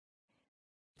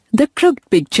The Crooked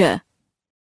Picture.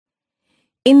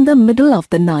 In the middle of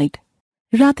the night,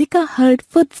 Radhika heard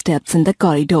footsteps in the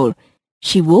corridor.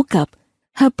 She woke up.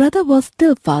 Her brother was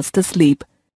still fast asleep.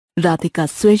 Radhika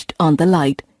switched on the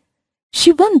light.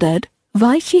 She wondered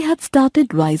why she had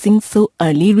started rising so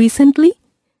early recently.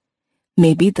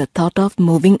 Maybe the thought of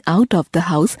moving out of the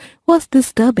house was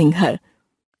disturbing her.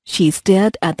 She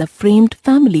stared at the framed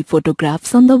family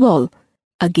photographs on the wall.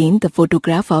 Again, the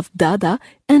photograph of Dada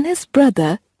and his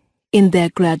brother in their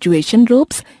graduation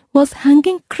robes was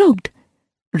hanging crooked.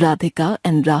 Radhika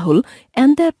and Rahul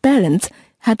and their parents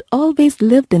had always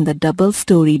lived in the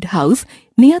double-storied house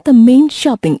near the main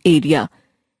shopping area.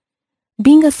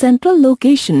 Being a central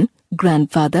location,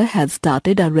 grandfather had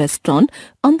started a restaurant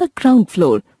on the ground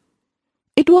floor.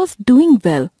 It was doing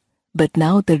well, but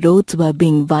now the roads were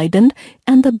being widened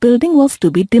and the building was to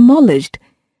be demolished.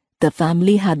 The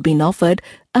family had been offered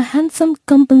a handsome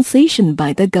compensation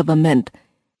by the government,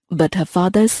 but her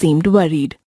father seemed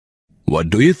worried. What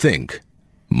do you think?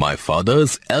 My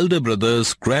father's elder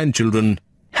brother's grandchildren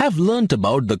have learnt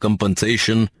about the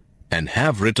compensation and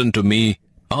have written to me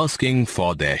asking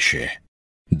for their share.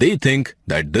 They think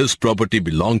that this property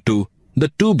belonged to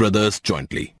the two brothers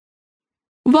jointly.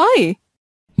 Why?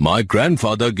 My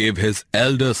grandfather gave his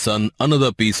elder son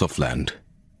another piece of land.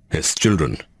 His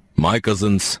children, my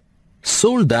cousins,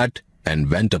 sold that and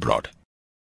went abroad.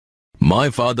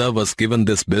 My father was given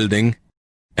this building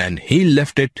and he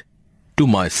left it to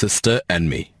my sister and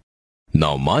me.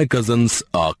 Now my cousins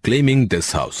are claiming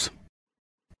this house.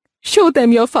 Show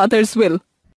them your father's will.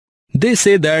 They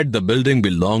say that the building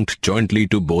belonged jointly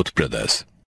to both brothers.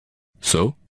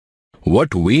 So,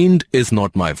 what weaned is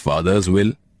not my father's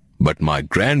will, but my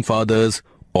grandfather's,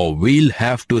 or we'll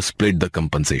have to split the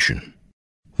compensation.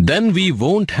 Then we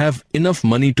won't have enough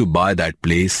money to buy that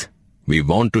place. We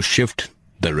want to shift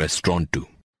the restaurant too.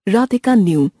 Radhika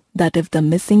knew that if the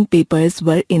missing papers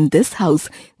were in this house,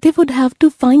 they would have to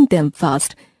find them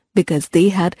fast because they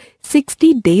had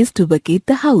 60 days to vacate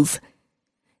the house.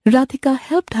 Radhika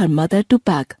helped her mother to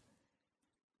pack.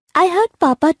 I heard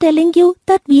Papa telling you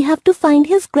that we have to find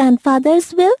his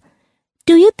grandfather's will.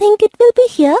 Do you think it will be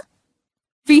here?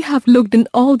 We have looked in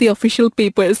all the official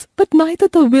papers, but neither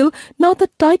the will nor the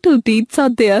title deeds are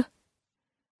there.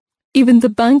 Even the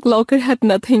bank locker had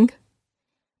nothing.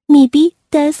 Maybe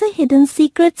there's a hidden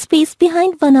secret space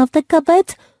behind one of the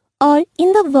cupboards or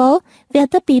in the wall where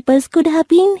the papers could have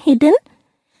been hidden.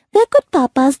 Where could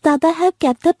Papa's Dada have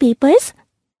kept the papers?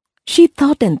 She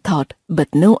thought and thought,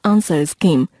 but no answers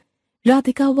came.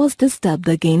 Radhika was disturbed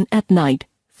again at night,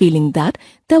 feeling that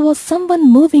there was someone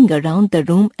moving around the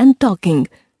room and talking.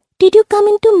 Did you come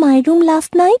into my room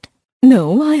last night?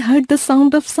 No, I heard the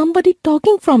sound of somebody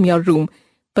talking from your room,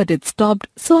 but it stopped,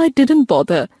 so I didn't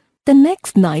bother. The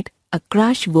next night, a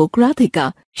crash woke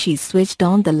Radhika. She switched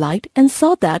on the light and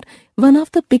saw that one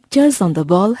of the pictures on the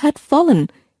wall had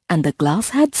fallen and the glass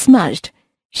had smashed.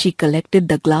 She collected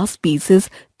the glass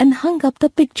pieces and hung up the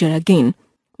picture again.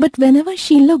 But whenever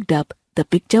she looked up, the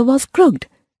picture was crooked.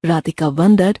 Radhika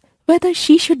wondered whether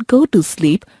she should go to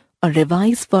sleep or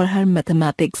revise for her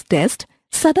mathematics test.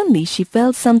 Suddenly she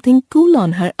felt something cool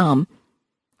on her arm.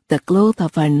 The cloth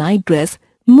of her nightdress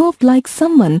moved like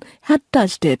someone had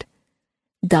touched it.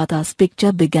 Dada's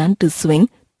picture began to swing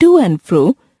to and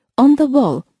fro on the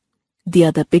wall. The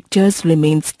other pictures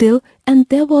remained still and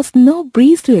there was no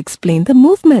breeze to explain the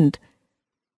movement.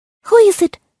 Who is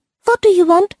it? What do you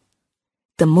want?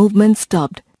 The movement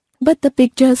stopped, but the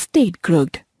picture stayed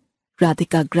crooked.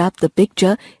 Radhika grabbed the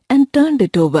picture and turned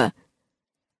it over.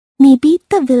 Maybe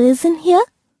the will is in here?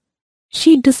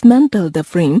 She dismantled the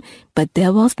frame, but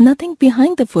there was nothing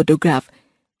behind the photograph,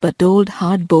 but old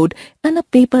hardboard and a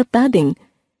paper padding.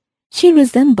 She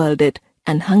reassembled it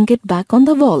and hung it back on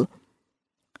the wall.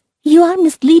 You are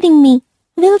misleading me.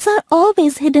 Wills are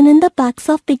always hidden in the backs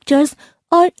of pictures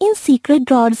or in secret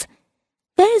drawers.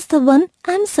 Where is the one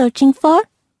I'm searching for?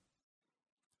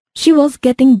 She was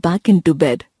getting back into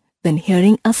bed when,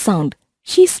 hearing a sound,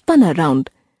 she spun around.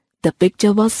 The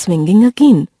picture was swinging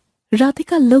again.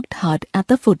 Radhika looked hard at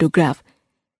the photograph.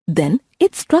 Then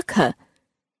it struck her.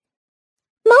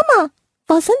 Mama,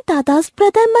 wasn't Dada's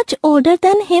brother much older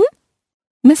than him?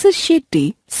 Mrs.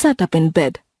 Shetty sat up in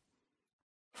bed.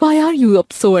 Why are you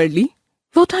up so early?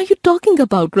 What are you talking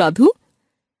about, Radhu?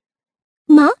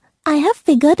 Ma, I have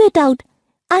figured it out.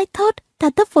 I thought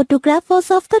that the photograph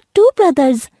was of the two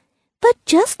brothers. But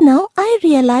just now I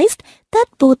realized that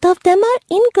both of them are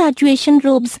in graduation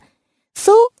robes.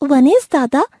 So one is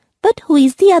Dada, but who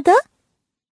is the other?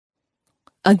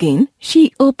 Again,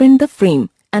 she opened the frame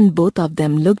and both of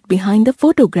them looked behind the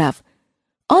photograph.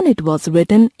 On it was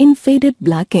written in faded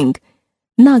black ink,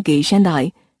 Nagesh and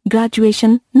I,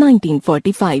 graduation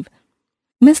 1945.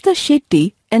 Mr.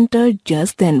 Shetty entered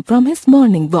just then from his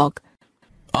morning walk.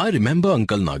 I remember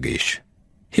Uncle Nagesh.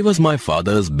 He was my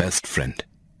father's best friend.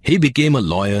 He became a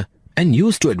lawyer and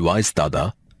used to advise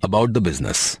Dada about the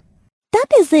business. That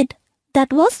is it.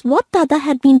 That was what Dada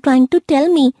had been trying to tell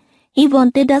me. He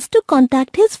wanted us to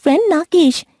contact his friend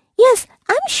Nagesh. Yes,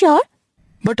 I'm sure.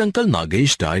 But Uncle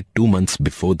Nagesh died 2 months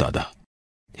before Dada.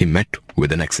 He met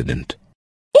with an accident.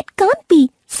 It can't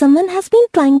be. Someone has been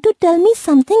trying to tell me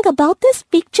something about this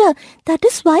picture. That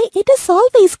is why it is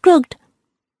always crooked.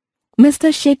 Mr.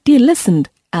 Shetty listened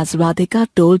as Radhika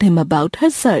told him about her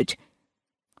search.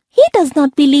 He does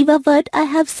not believe a word I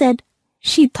have said,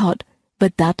 she thought.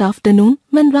 But that afternoon,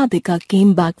 when Radhika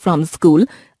came back from school,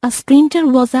 a stranger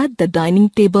was at the dining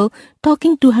table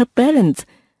talking to her parents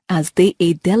as they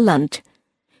ate their lunch.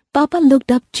 Papa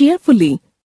looked up cheerfully.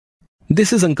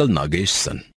 This is Uncle Nagesh's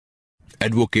son,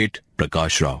 Advocate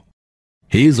Prakash Rao.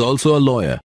 He is also a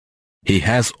lawyer. He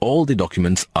has all the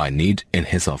documents I need in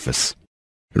his office.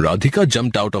 Radhika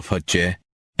jumped out of her chair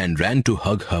and ran to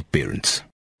hug her parents.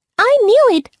 I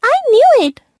knew it! I knew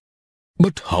it!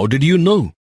 But how did you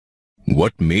know?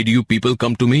 What made you people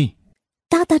come to me?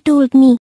 Dada told me.